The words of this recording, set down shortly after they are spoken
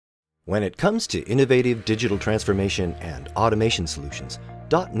When it comes to innovative digital transformation and automation solutions,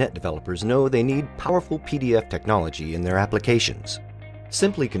 .NET developers know they need powerful PDF technology in their applications.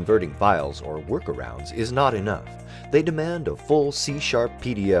 Simply converting files or workarounds is not enough. They demand a full C#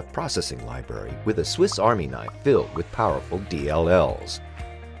 PDF processing library with a Swiss Army knife filled with powerful DLLs.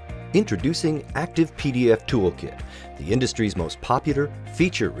 Introducing Active PDF Toolkit, the industry's most popular,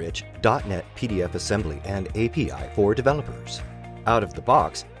 feature-rich .NET PDF assembly and API for developers. Out of the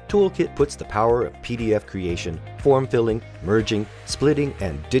box, Toolkit puts the power of PDF creation, form filling, merging, splitting,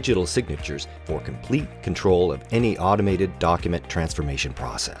 and digital signatures for complete control of any automated document transformation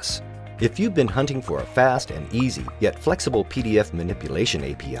process. If you've been hunting for a fast and easy, yet flexible PDF manipulation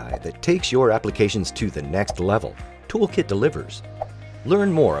API that takes your applications to the next level, Toolkit delivers.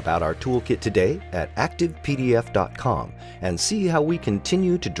 Learn more about our toolkit today at activepdf.com and see how we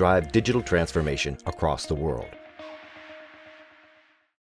continue to drive digital transformation across the world.